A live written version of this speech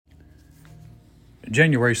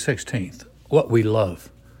January 16th, what we love.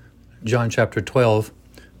 John chapter 12,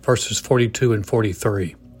 verses 42 and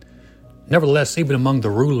 43. Nevertheless, even among the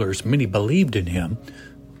rulers, many believed in him.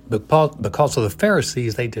 Because of the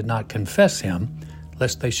Pharisees, they did not confess him,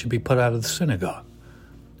 lest they should be put out of the synagogue.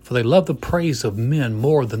 For they love the praise of men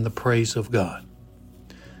more than the praise of God.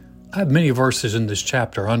 I have many verses in this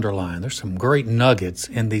chapter underlined. There's some great nuggets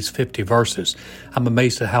in these 50 verses. I'm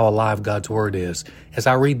amazed at how alive God's Word is. As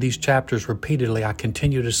I read these chapters repeatedly, I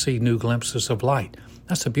continue to see new glimpses of light.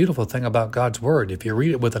 That's the beautiful thing about God's Word. If you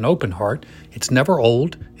read it with an open heart, it's never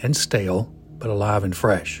old and stale, but alive and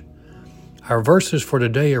fresh. Our verses for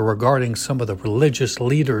today are regarding some of the religious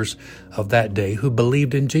leaders of that day who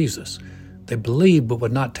believed in Jesus. They believed but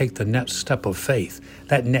would not take the next step of faith.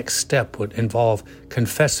 That next step would involve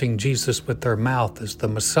confessing Jesus with their mouth as the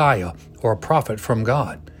Messiah or a prophet from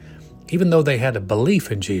God. Even though they had a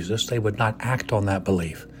belief in Jesus, they would not act on that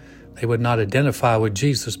belief. They would not identify with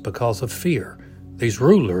Jesus because of fear. These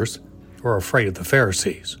rulers were afraid of the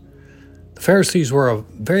Pharisees. The Pharisees were a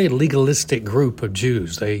very legalistic group of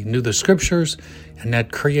Jews. They knew the Scriptures, and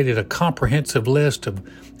that created a comprehensive list of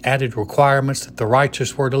added requirements that the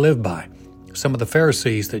righteous were to live by. Some of the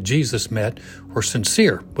Pharisees that Jesus met were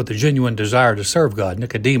sincere with a genuine desire to serve God.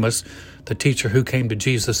 Nicodemus, the teacher who came to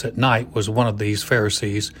Jesus at night, was one of these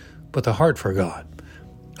Pharisees with a heart for God.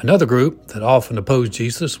 Another group that often opposed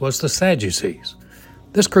Jesus was the Sadducees.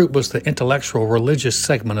 This group was the intellectual religious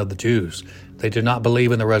segment of the Jews. They did not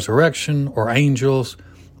believe in the resurrection or angels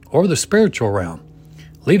or the spiritual realm.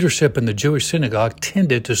 Leadership in the Jewish synagogue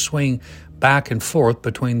tended to swing back and forth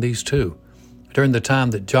between these two. During the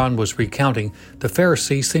time that John was recounting, the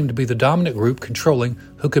Pharisees seemed to be the dominant group controlling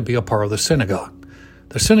who could be a part of the synagogue.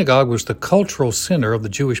 The synagogue was the cultural center of the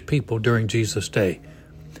Jewish people during Jesus' day.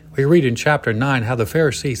 We read in chapter 9 how the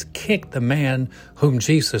Pharisees kicked the man whom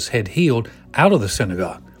Jesus had healed out of the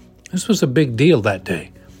synagogue. This was a big deal that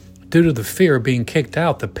day. Due to the fear of being kicked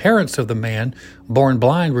out, the parents of the man born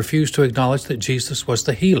blind refused to acknowledge that Jesus was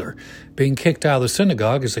the healer. Being kicked out of the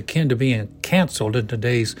synagogue is akin to being canceled in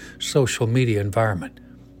today's social media environment.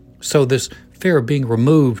 So this fear of being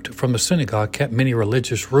removed from the synagogue kept many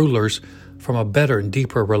religious rulers from a better and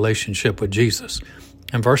deeper relationship with Jesus.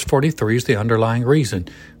 And verse 43 is the underlying reason.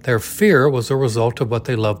 Their fear was a result of what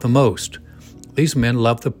they loved the most. These men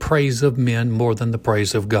loved the praise of men more than the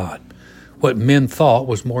praise of God. What men thought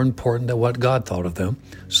was more important than what God thought of them,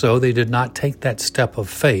 so they did not take that step of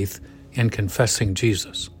faith in confessing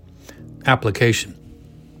Jesus. Application.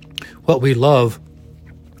 What we love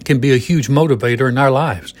can be a huge motivator in our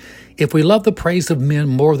lives. If we love the praise of men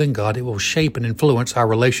more than God, it will shape and influence our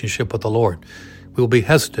relationship with the Lord. We will be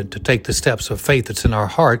hesitant to take the steps of faith that's in our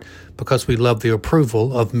heart because we love the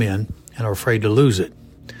approval of men and are afraid to lose it.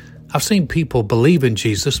 I've seen people believe in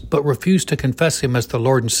Jesus but refuse to confess him as the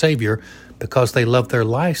Lord and Savior because they love their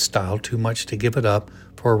lifestyle too much to give it up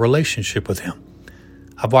for a relationship with him.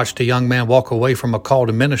 I've watched a young man walk away from a call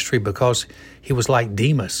to ministry because he was like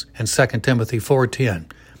Demas in 2 Timothy 4:10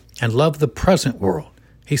 and loved the present world.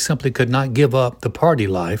 He simply could not give up the party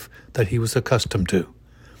life that he was accustomed to.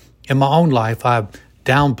 In my own life, I've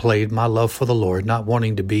downplayed my love for the Lord, not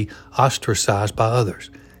wanting to be ostracized by others.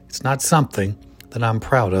 It's not something that I'm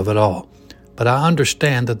proud of at all. But I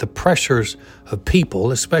understand that the pressures of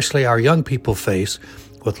people, especially our young people, face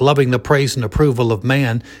with loving the praise and approval of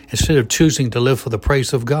man instead of choosing to live for the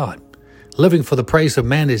praise of God. Living for the praise of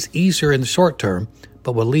man is easier in the short term,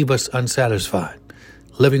 but will leave us unsatisfied.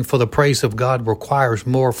 Living for the praise of God requires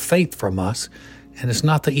more faith from us, and it's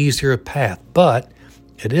not the easier path, but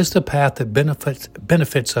it is the path that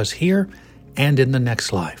benefits us here and in the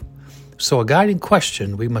next life. So a guiding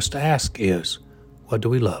question we must ask is, what do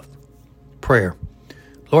we love? Prayer.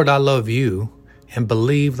 Lord, I love you and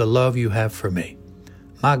believe the love you have for me.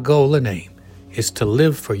 My goal and aim is to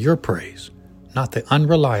live for your praise, not the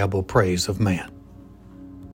unreliable praise of man.